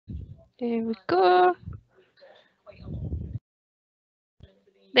There we go.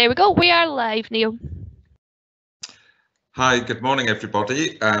 There we go. We are live, Neil. Hi, good morning,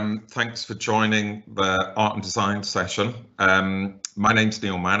 everybody. Thanks for joining the art and design session. My name's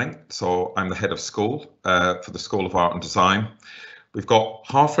Neil Manning, so I'm the head of school for the School of Art and Design. We've got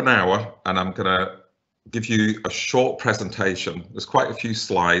half an hour and I'm going to give you a short presentation. There's quite a few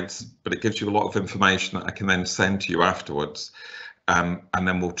slides, but it gives you a lot of information that I can then send to you afterwards. And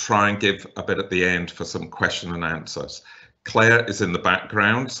then we'll try and give a bit at the end for some question and answers. Claire is in the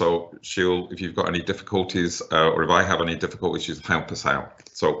background, so she'll, if you've got any difficulties or if I have any difficulties, she'll help us out.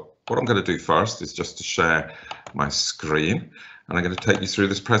 So what I'm going to do first is just to share my screen, and I'm going to take you through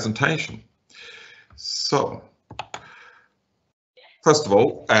this presentation. So, first of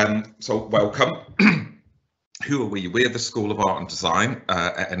all, so welcome. Who are we? We're the School of Art and Design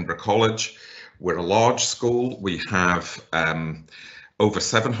at Edinburgh College. We're a large school. We have over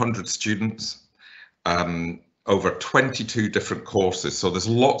 700 students. Over 22 different courses, so there's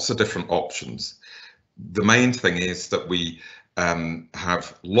lots of different options. The main thing is that we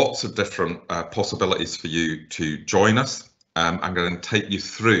have lots of different possibilities for you to join us. I'm going to take you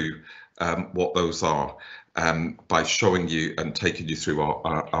through what those are by showing you and taking you through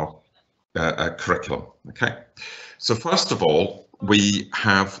our curriculum. Okay, so first of all, we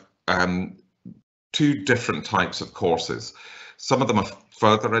have two different types of courses. Some of them are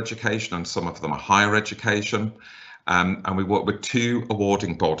further education and some of them are higher education, and we work with two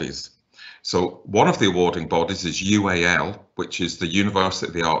awarding bodies. So one of the awarding bodies is UAL, which is the University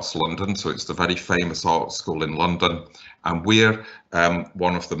of the Arts London, so it's the very famous art school in London, and we're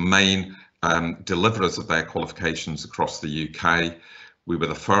one of the main deliverers of their qualifications across the UK. We were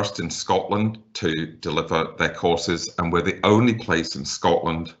the first in Scotland to deliver their courses, and we're the only place in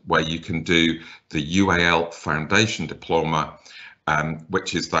Scotland where you can do the UAL Foundation Diploma,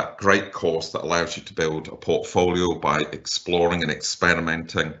 which is that great course that allows you to build a portfolio by exploring and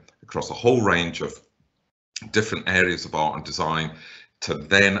experimenting across a whole range of different areas of art and design to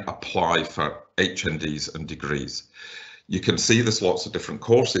then apply for HNDs and degrees. You can see there's lots of different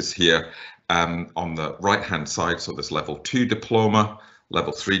courses here on the right hand side. So there's level 2 diploma,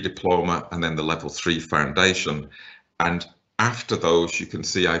 level 3 diploma, and then the level 3 foundation. And after those, you can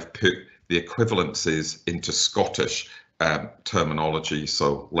see I've put the equivalencies into Scottish terminology.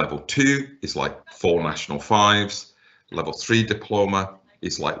 So level 2 is like 4 national 5s, level 3 diploma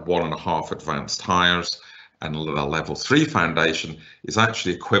is like 1.5 advanced hires, and the level 3 foundation is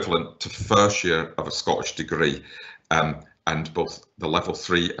actually equivalent to first year of a Scottish degree. And both the level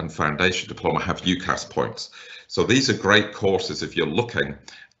 3 and foundation diploma have UCAS points. So these are great courses if you're looking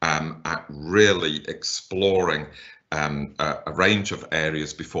at really exploring a range of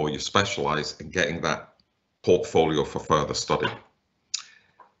areas before you specialise and getting that portfolio for further study.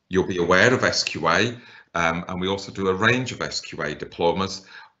 You'll be aware of SQA, and we also do a range of SQA diplomas.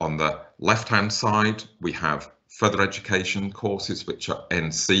 On the left hand side, we have further education courses, which are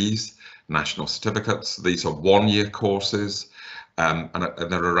NCs, national certificates. These are 1-year courses, and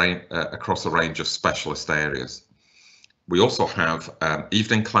they're across a range of specialist areas. We also have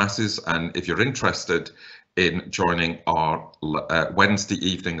evening classes, and if you're interested in joining our Wednesday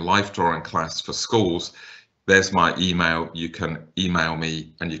evening live drawing class for schools, there's my email. You can email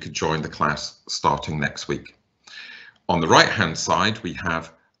me and you can join the class starting next week. On the right hand side, we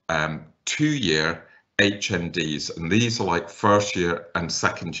have 2-year HNDs, and these are like first year and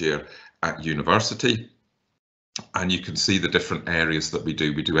second year at university. And you can see the different areas that we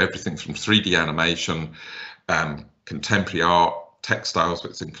do. We do everything from 3D animation, contemporary art, textiles,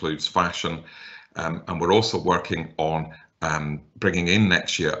 which includes fashion, and we're also working on bringing in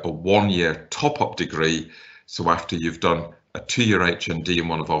next year a 1-year top-up degree. So after you've done a 2-year HND in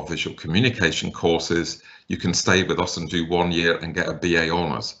one of our visual communication courses, you can stay with us and do 1 year and get a BA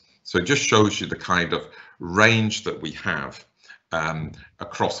honours. So it just shows you the kind of range that we have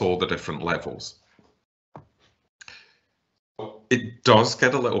across all the different levels. It does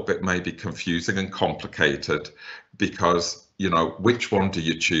get a little bit maybe confusing and complicated because, you know, which one do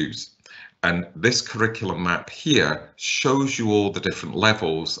you choose? And this curriculum map here shows you all the different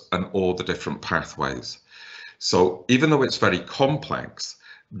levels and all the different pathways. So even though it's very complex,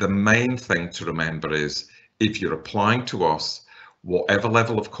 the main thing to remember is if you're applying to us, whatever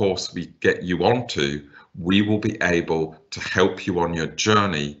level of course we get you onto, we will be able to help you on your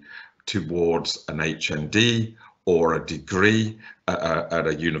journey towards an HND or a degree at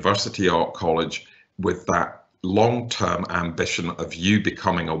a university art college with that long-term ambition of you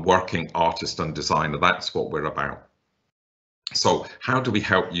becoming a working artist and designer. That's what we're about. So how do we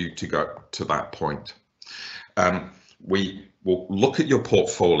help you to go to that point? We we'll look at your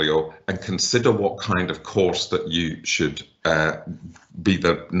portfolio and consider what kind of course that you should be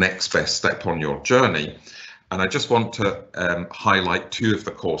the next best step on your journey. And I just want to highlight two of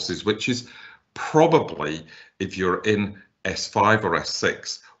the courses, which is probably, if you're in S5 or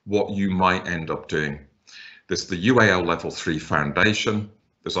S6, what you might end up doing. There's the UAL Level 3 Foundation.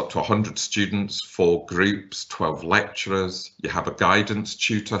 There's up to 100 students, 4 groups, 12 lecturers. You have a guidance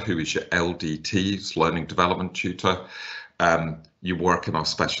tutor who is your LDTs, Learning Development Tutor. You work in our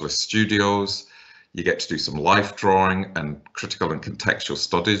specialist studios. You get to do some life drawing and critical and contextual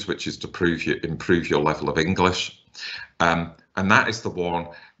studies, which is to improve your level of English. And that is the one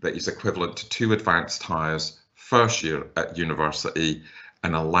that is equivalent to 2 advanced hires first year at university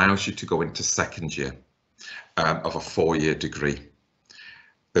and allows you to go into second year of a 4-year degree.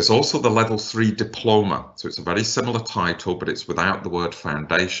 There's also the Level 3 Diploma. So it's a very similar title, but it's without the word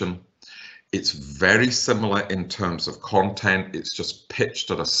foundation. It's very similar in terms of content. It's just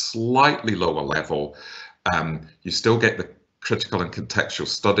pitched at a slightly lower level. You still get the critical and contextual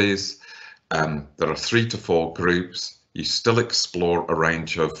studies. There are 3 to 4 groups. You still explore a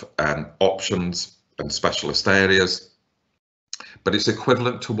range of options and specialist areas, but it's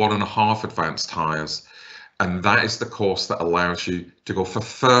equivalent to 1.5 advanced hires. And that is the course that allows you to go for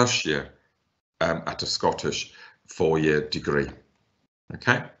first year at a Scottish 4-year degree.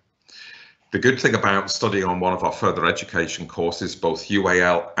 Okay. The good thing about studying on one of our further education courses, both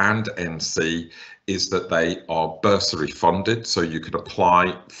UAL and NC, is that they are bursary funded, so you can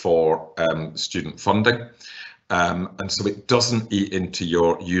apply for student funding. And so it doesn't eat into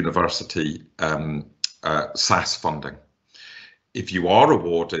your university SAS funding. If you are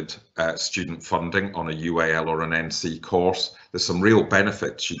awarded student funding on a UAL or an NC course, there's some real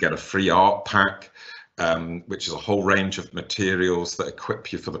benefits. You get a free art pack, which is a whole range of materials that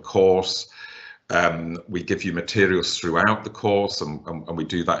equip you for the course. We give you materials throughout the course, and we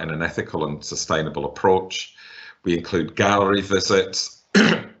do that in an ethical and sustainable approach. We include gallery visits.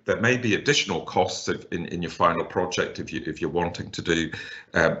 There may be additional costs in your final project if you're wanting to do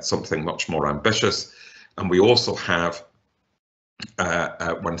something much more ambitious. And we also have,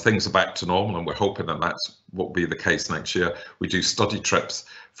 when things are back to normal, and we're hoping that that's what will be the case next year, we do study trips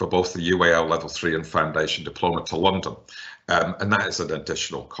for both the UAL Level 3 and Foundation Diploma to London, and that is an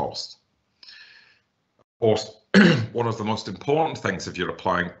additional cost. Of course, one of the most important things if you're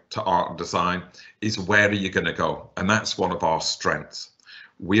applying to art and design is where are you going to go? And that's one of our strengths.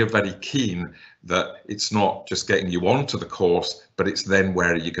 We are very keen that it's not just getting you onto the course, but it's then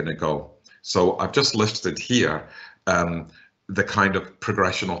where are you going to go? So I've just listed here the kind of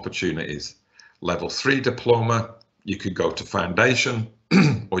progression opportunities. Level 3 diploma, you could go to foundation,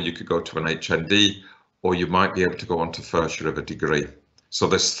 or you could go to an HND, or you might be able to go on to first year of a degree. So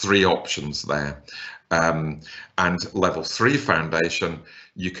there's 3 options there. And level 3 foundation,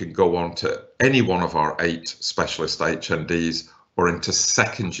 you can go on to any one of our 8 specialist HNDs or into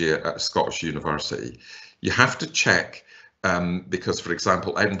second year at a Scottish university. You have to check because, for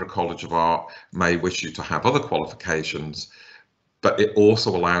example, Edinburgh College of Art may wish you to have other qualifications, but it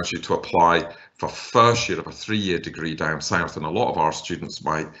also allows you to apply for first year of a 3-year degree down south, and a lot of our students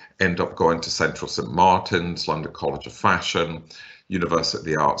might end up going to Central St Martin's, London College of Fashion, University of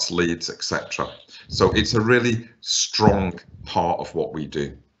the Arts Leeds, etc. So it's a really strong part of what we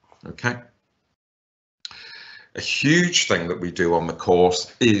do. Okay. A huge thing that we do on the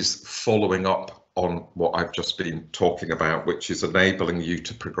course is following up on what I've just been talking about, which is enabling you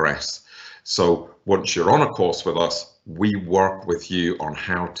to progress. So once you're on a course with us, we work with you on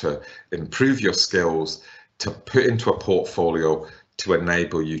how to improve your skills, to put into a portfolio to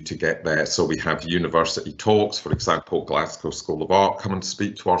enable you to get there. So we have university talks, for example, Glasgow School of Art come and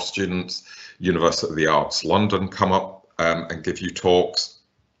speak to our students, University of the Arts London come up and give you talks,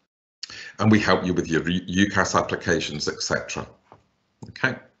 and we help you with your UCAS applications, etc.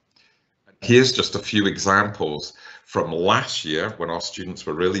 Okay. Here's just a few examples from last year when our students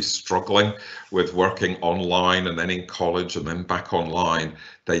were really struggling with working online and then in college and then back online.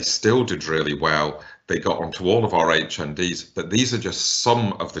 They still did really well. They got onto all of our HNDs, but these are just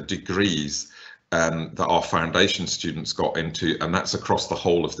some of the degrees that our foundation students got into, and that's across the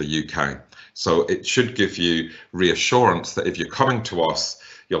whole of the UK. So it should give you reassurance that if you're coming to us,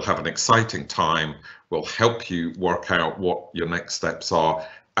 you'll have an exciting time. We'll help you work out what your next steps are.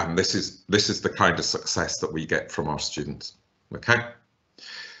 And this is the kind of success that we get from our students. Okay.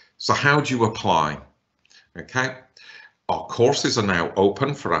 So how do you apply? Okay. Our courses are now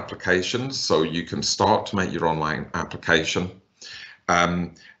open for applications, so you can start to make your online application.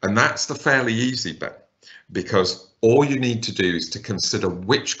 And that's the fairly easy bit, because all you need to do is to consider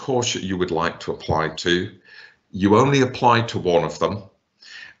which course you would like to apply to. You only apply to one of them,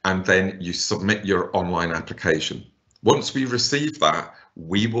 and then you submit your online application. Once we receive that,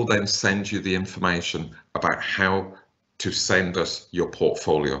 we will then send you the information about how to send us your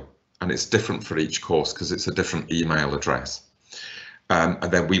portfolio. And it's different for each course because it's a different email address.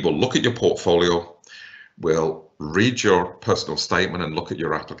 And then we will look at your portfolio, we'll read your personal statement and look at your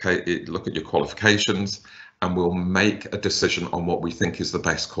qualifications, and we'll make a decision on what we think is the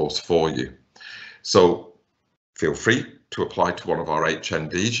best course for you. So feel free to apply to one of our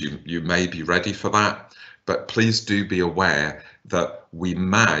HNDs. You may be ready for that, but please do be aware that we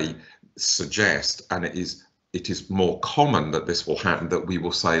may suggest, and it is more common that this will happen, that we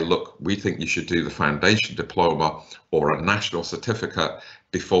will say, look, we think you should do the foundation diploma or a national certificate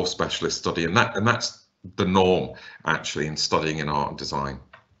before specialist study, and that's the norm actually in studying in art and design.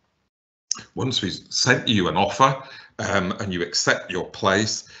 Once we've sent you an offer and you accept your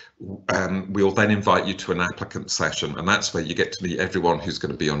place, we'll then invite you to an applicant session, and that's where you get to meet everyone who's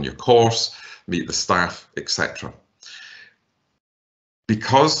going to be on your course, meet the staff, etc.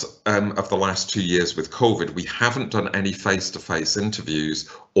 Because of the last 2 years with COVID, we haven't done any face-to-face interviews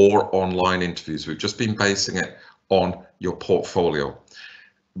or online interviews. We've just been basing it on your portfolio.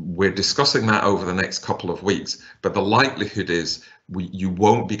 We're discussing that over the next couple of weeks, but the likelihood is you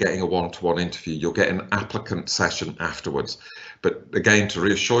won't be getting a one-to-one interview. You'll get an applicant session afterwards. But again, to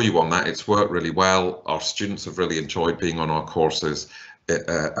reassure you on that, it's worked really well. Our students have really enjoyed being on our courses and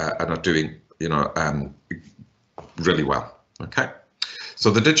are doing, really well. Okay. So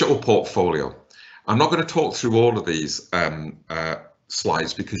the digital portfolio. I'm not going to talk through all of these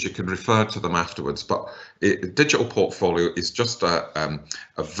slides because you can refer to them afterwards, but digital portfolio is just a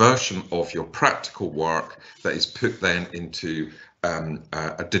version of your practical work that is put then into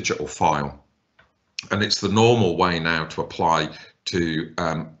a digital file. And it's the normal way now to apply to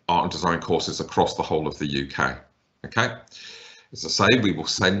art and design courses across the whole of the UK. Okay. As I say, we will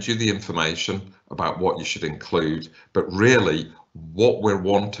send you the information about what you should include, but really what we're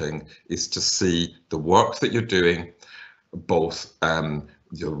wanting is to see the work that you're doing, both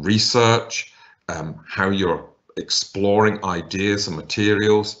your research, how you're exploring ideas and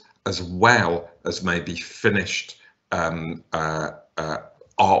materials, as well as maybe finished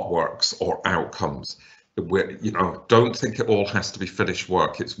artworks or outcomes. Don't think it all has to be finished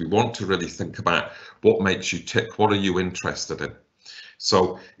work. We want to really think about what makes you tick. What are you interested in?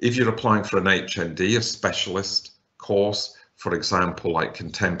 So if you're applying for an HND, a specialist course, for example, like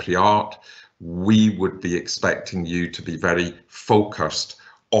contemporary art, we would be expecting you to be very focused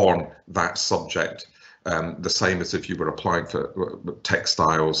on that subject. The same as if you were applying for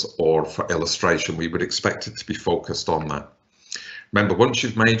textiles or for illustration, we would expect it to be focused on that. Remember, once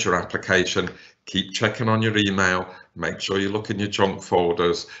you've made your application, keep checking on your email, make sure you look in your junk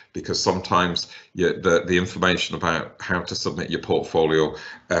folders, because sometimes the information about how to submit your portfolio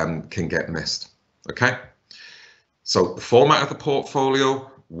can get missed. Okay, so the format of the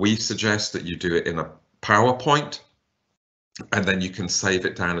portfolio, we suggest that you do it in a PowerPoint, and then you can save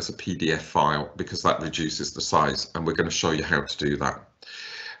it down as a PDF file because that reduces the size, and we're going to show you how to do that.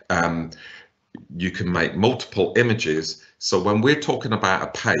 You can make multiple images. So when we're talking about a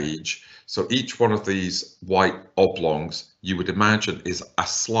page, so each one of these white oblongs, you would imagine is a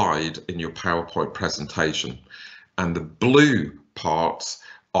slide in your PowerPoint presentation. And the blue parts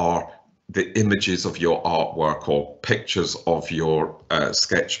are the images of your artwork or pictures of your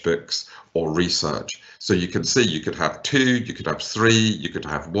sketchbooks or research. So you can see you could have 2, you could have 3, you could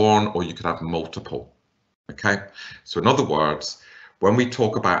have 1, or you could have multiple. Okay, so in other words, when we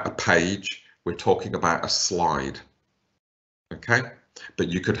talk about a page, we're talking about a slide. Okay, but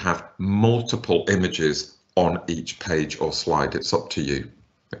you could have multiple images on each page or slide. It's up to you.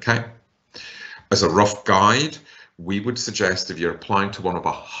 Okay, as a rough guide, we would suggest if you're applying to one of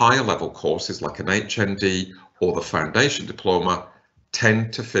our higher level courses like an HND or the foundation diploma,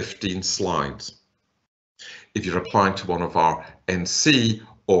 10 to 15 slides. If you're applying to one of our NC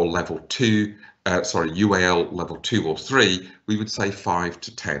or level 2, UAL level 2 or 3, we would say 5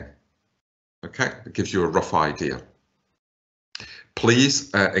 to 10. Okay, it gives you a rough idea. Please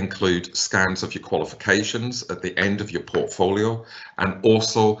include scans of your qualifications at the end of your portfolio, and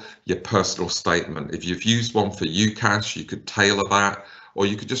also your personal statement. If you've used one for UCAS, you could tailor that, or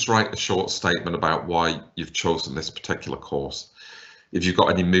you could just write a short statement about why you've chosen this particular course. If you've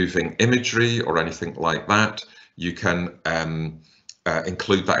got any moving imagery or anything like that, you can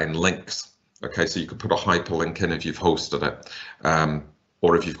include that in links. Okay, so you could put a hyperlink in if you've hosted it.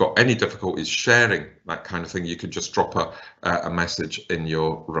 Or if you've got any difficulties sharing that kind of thing, you could just drop a message in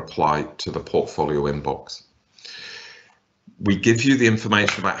your reply to the portfolio inbox. We give you the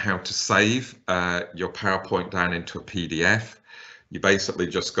information about how to save your PowerPoint down into a PDF. You basically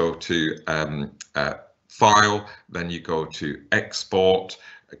just go to File, then you go to Export,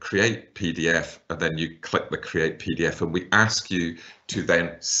 Create PDF, and then you click the Create PDF, and we ask you to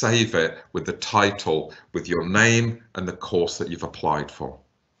then save it with the title, with your name and the course that you've applied for.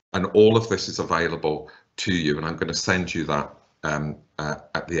 And all of this is available to you, and I'm going to send you that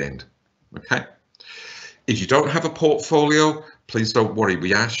at the end. Okay. If you don't have a portfolio, please don't worry.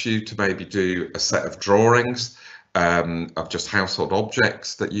 We ask you to maybe do a set of drawings of just household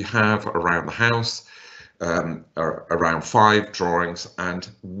objects that you have around the house, around 5 drawings, and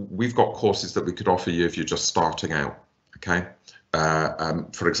we've got courses that we could offer you if you're just starting out. Okay,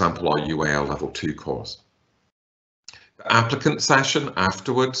 for example, our UAL Level 2 course. The applicant session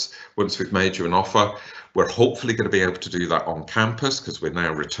afterwards, once we've made you an offer, we're hopefully going to be able to do that on campus because we're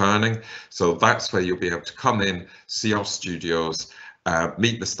now returning. So that's where you'll be able to come in, see our studios,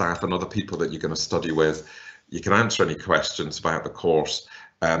 meet the staff and other people that you're going to study with. You can answer any questions about the course,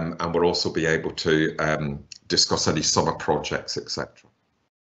 and we'll also be able to discuss any summer projects, etc.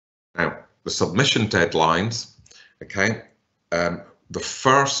 Now, the submission deadlines, okay, the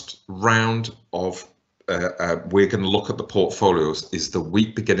first round of we're going to look at the portfolios is the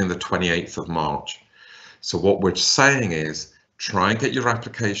week beginning the 28th of March. So what we're saying is try and get your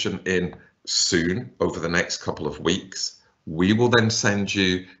application in soon over the next couple of weeks. We will then send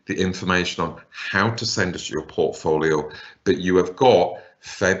you the information on how to send us your portfolio, but you have got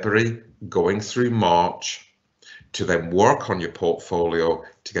February going through March to then work on your portfolio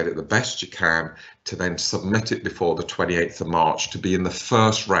to get it the best you can, to then submit it before the 28th of March to be in the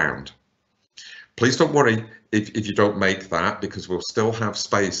first round. Please don't worry if you don't make that, because we'll still have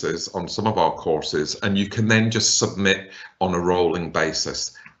spaces on some of our courses and you can then just submit on a rolling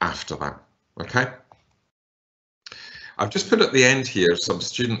basis after that. Okay. I've just put at the end here some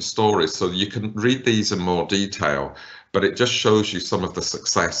student stories so you can read these in more detail, but it just shows you some of the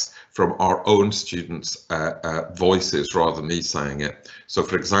success from our own students' voices rather than me saying it. So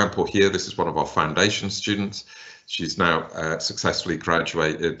for example, here, this is one of our foundation students. She's now successfully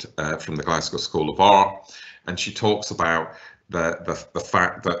graduated from the Glasgow School of Art, and she talks about the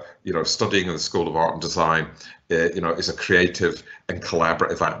fact that, you know, studying in the School of Art and Design, you know, is a creative and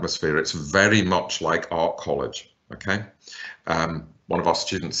collaborative atmosphere. It's very much like Art College. Okay, one of our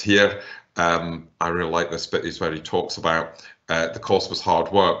students here, I really like this bit, is where he talks about the course was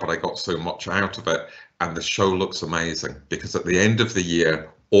hard work, but I got so much out of it, and the show looks amazing because at the end of the year,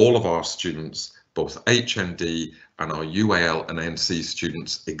 all of our students, both HND and our UAL and NC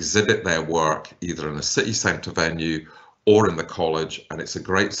students, exhibit their work either in a city centre venue or in the college, and it's a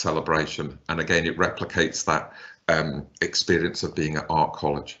great celebration. And again, it replicates that experience of being at Art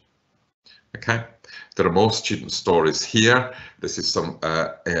College. Okay, there are more student stories here. This is some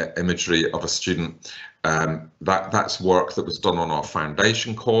imagery of a student. That's work that was done on our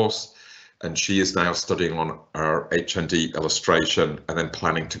foundation course, and she is now studying on our HND illustration and then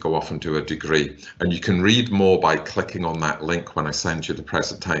planning to go off and do a degree. And you can read more by clicking on that link when I send you the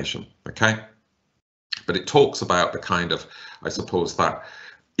presentation. Okay, but it talks about the kind of, I suppose, that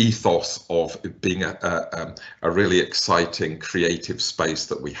ethos of it being a really exciting creative space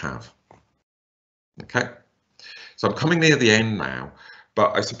that we have. Okay, so I'm coming near the end now,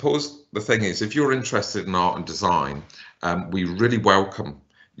 but I suppose the thing is, if you're interested in art and design, we really welcome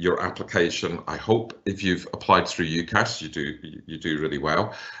your application. I hope if you've applied through UCAS, you do really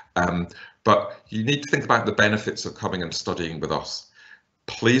well, but you need to think about the benefits of coming and studying with us.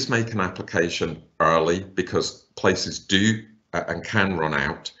 Please make an application early because places do and can run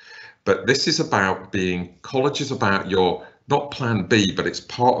out, but this is about being, college is about your, not plan B, but it's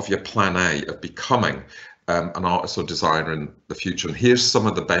part of your plan A of becoming an artist or designer in the future. And here's some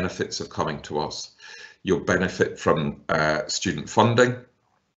of the benefits of coming to us. You'll benefit from student funding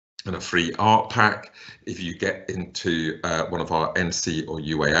and a free art pack if you get into one of our NC or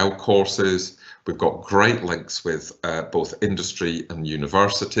UAL courses. We've got great links with both industry and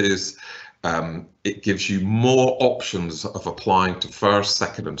universities. It gives you more options of applying to first,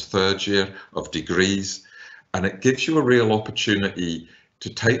 second and third year of degrees. And it gives you a real opportunity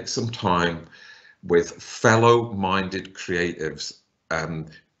to take some time with fellow-minded creatives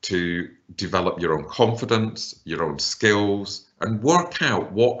to develop your own confidence, your own skills, and work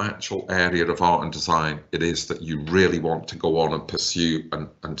out what actual area of art and design it is that you really want to go on and pursue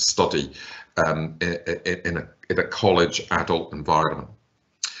and study in a college adult environment.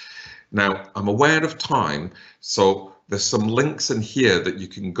 Now, I'm aware of time, so there's some links in here that you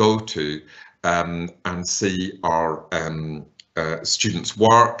can go to and see our students'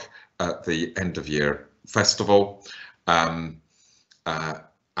 work at the end of year festival. And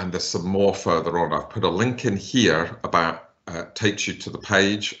and there's some more further on. I've put a link in here about takes you to the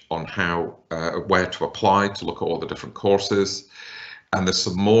page on how where to apply to look at all the different courses, and there's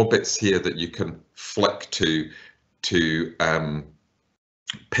some more bits here that you can flick to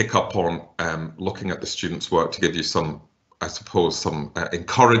pick up on looking at the students' work to give you some, I suppose, some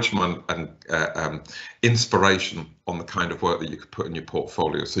encouragement and inspiration on the kind of work that you could put in your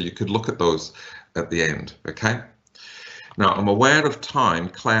portfolio. So you could look at those at the end. Okay. Now I'm aware of time.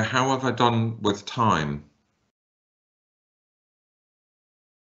 Claire, how have I done with time?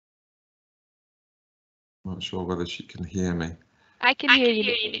 Not sure whether she can hear me. I can hear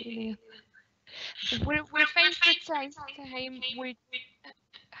you. We're fine for time.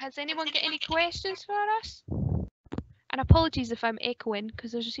 Has anyone got any questions for us? And apologies if I'm echoing,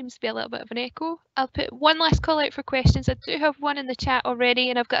 because there seems to be a little bit of an echo. I'll put one last call out for questions. I do have one in the chat already,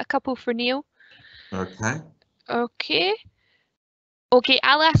 and I've got a couple for Neil. Okay. Okay. Okay,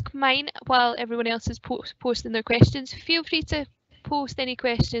 I'll ask mine while everyone else is posting their questions. Feel free to post any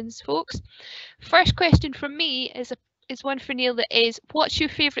questions, folks. First question from me is one for Neil that is, what's your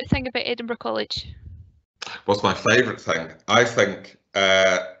favourite thing about Edinburgh College? What's my favourite thing? I think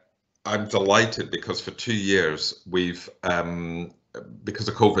I'm delighted because for 2 years we've, because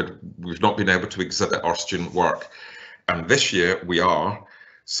of COVID, we've not been able to exhibit our student work. And this year we are.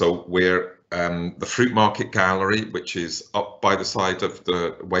 So we're the Fruit Market Gallery, which is up by the side of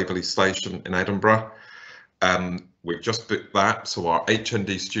the Waverley Station in Edinburgh. We've just booked that, so our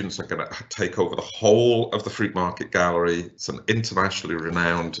HND students are going to take over the whole of the Fruit Market Gallery. It's an internationally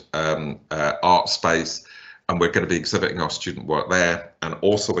renowned art space, and we're going to be exhibiting our student work there and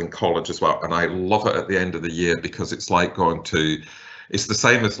also in college as well. And I love it at the end of the year because it's like going to, it's the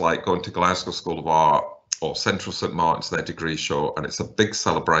same as like going to Glasgow School of Art or Central St Martin's, their degree show, and it's a big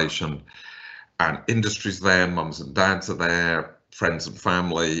celebration. And industry's there, mums and dads are there, friends and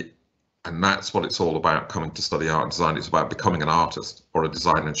family. And that's what it's all about, coming to study art and design. It's about becoming an artist or a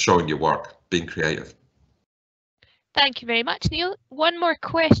designer and showing your work, being creative. Thank you very much, Neil. One more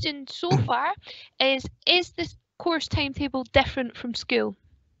question so far is this course timetable different from school?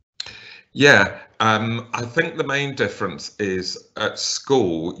 Yeah, I think the main difference is at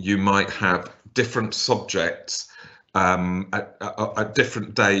school, you might have different subjects at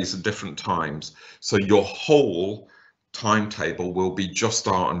different days and different times. So your whole timetable will be just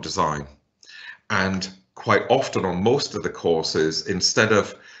art and design. And quite often on most of the courses, instead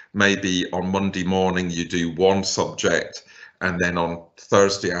of maybe on Monday morning you do one subject and then on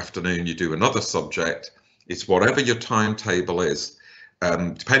Thursday afternoon you do another subject, it's whatever your timetable is.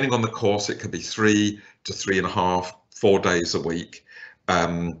 Depending on the course, it could be 3 to 3.5, 4 days a week.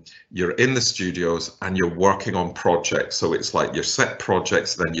 You're in the studios and you're working on projects. So it's like your set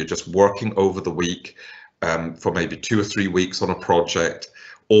projects, then you're just working over the week for maybe 2 or 3 weeks on a project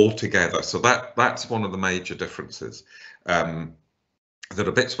all together. So that's one of the major differences. There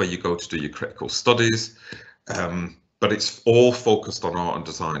are bits where you go to do your critical studies, but it's all focused on art and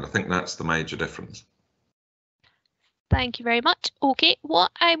design. I think that's the major difference. Thank you very much. Okay,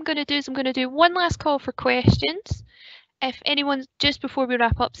 what I'm going to do is I'm going to do one last call for questions. If anyone, just before we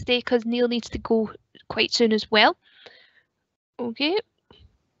wrap up today, because Neil needs to go quite soon as well. Okay.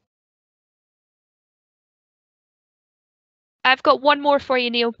 I've got one more for you,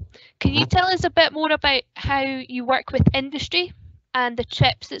 Neil. Can you tell us a bit more about how you work with industry and the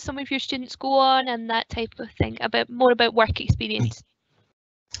trips that some of your students go on and that type of thing, more about work experience?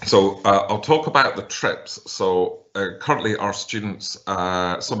 So I'll talk about the trips. So currently our students,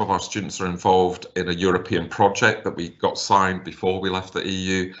 some of our students are involved in a European project that we got signed before we left the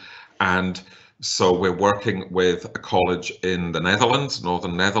EU. And so we're working with a college in the Netherlands,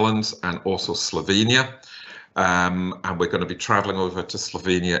 Northern Netherlands, and also Slovenia. And we're going to be traveling over to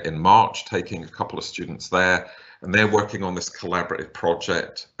Slovenia in March, taking a couple of students there. And they're working on this collaborative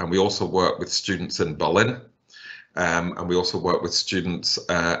project. And we also work with students in Berlin. And we also work with students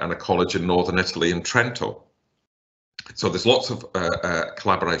and a college in Northern Italy in Trento. So there's lots of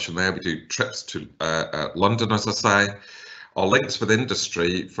collaboration there. We do trips to London, as I say. Our links with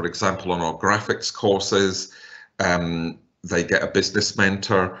industry, for example, on our graphics courses, they get a business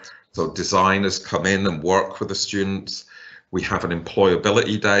mentor. So designers come in and work with the students. We have an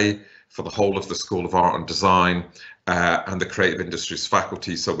employability day for the whole of the School of Art and Design and the creative industries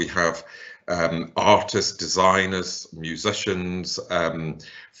faculty. So we have artists, designers, musicians,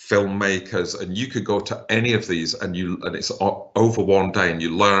 filmmakers, and you could go to any of these and it's over one day and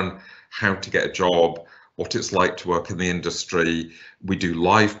you learn how to get a job, what it's like to work in the industry. We do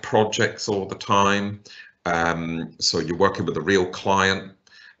live projects all the time. So you're working with a real client.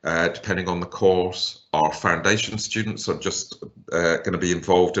 depending on the course. Our foundation students are just going to be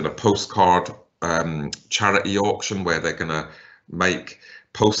involved in a postcard charity auction where they're going to make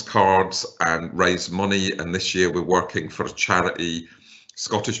postcards and raise money. And this year we're working for a charity,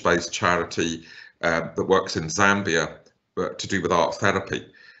 Scottish-based charity that works in Zambia to do with art therapy.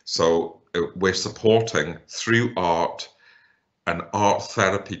 So we're supporting through art an art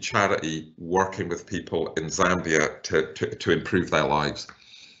therapy charity working with people in Zambia to improve their lives.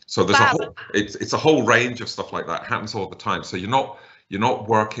 So there's it's a whole range of stuff like that. It happens all the time. So you're not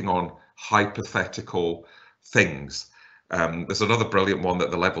working on hypothetical things. There's another brilliant one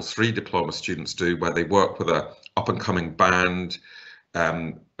that the level 3 diploma students do where they work with a up-and-coming band.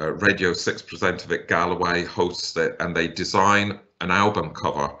 Radio 6 presenter Vic Galloway hosts it, and they design an album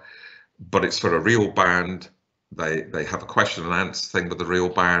cover, but it's for a real band. They have a question and answer thing with the real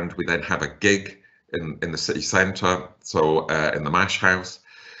band. We then have a gig in the city centre, so in the Mash House,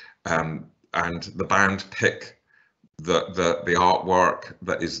 and the band pick the artwork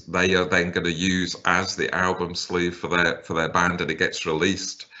that is they are then going to use as the album sleeve for their band, and it gets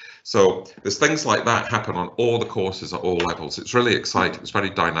released. So there's things like that happen on all the courses at all levels. It's really exciting. It's very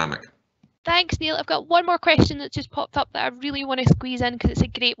dynamic. Thanks, Neil. I've got one more question that just popped up that I really want to squeeze in because it's a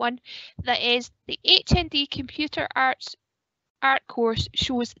great one. That is, the HND Computer Arts art course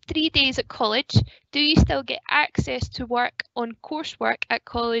shows 3 days at college. Do you still get access to work on coursework at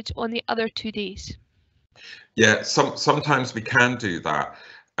college on the other 2 days? Yeah, sometimes we can do that.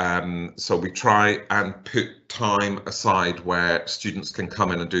 So we try and put time aside where students can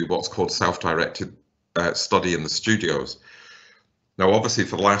come in and do what's called self-directed study in the studios. Now, obviously,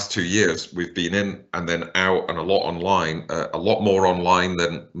 for the last 2 years, we've been in and then out and a lot online, a lot more online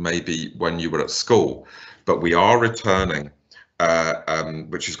than maybe when you were at school. But we are returning,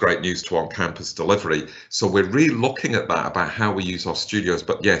 which is great news, to on-campus delivery. So we're really looking at that, about how we use our studios.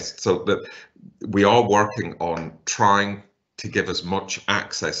 But yes, so that we are working on trying to give as much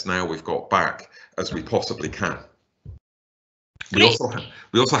access now we've got back as we possibly can. We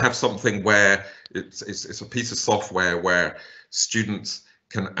also have something where it's a piece of software where students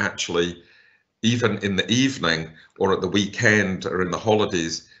can actually, even in the evening or at the weekend or in the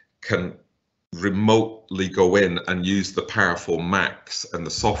holidays, can remotely go in and use the powerful Macs and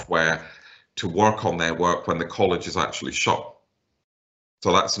the software to work on their work when the college is actually shut.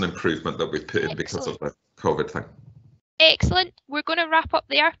 So that's an improvement that we've put in because of the COVID thing. Excellent. We're going to wrap up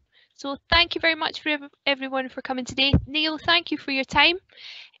there. So thank you very much for everyone for coming today. Neil, thank you for your time.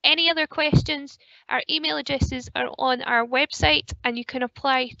 Any other questions, our email addresses are on our website, and you can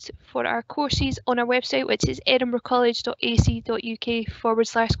apply for our courses on our website, which is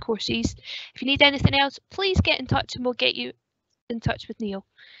edinburghcollege.ac.uk/courses. If you need anything else, please get in touch and we'll get you in touch with Neil.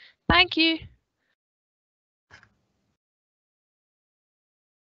 Thank you.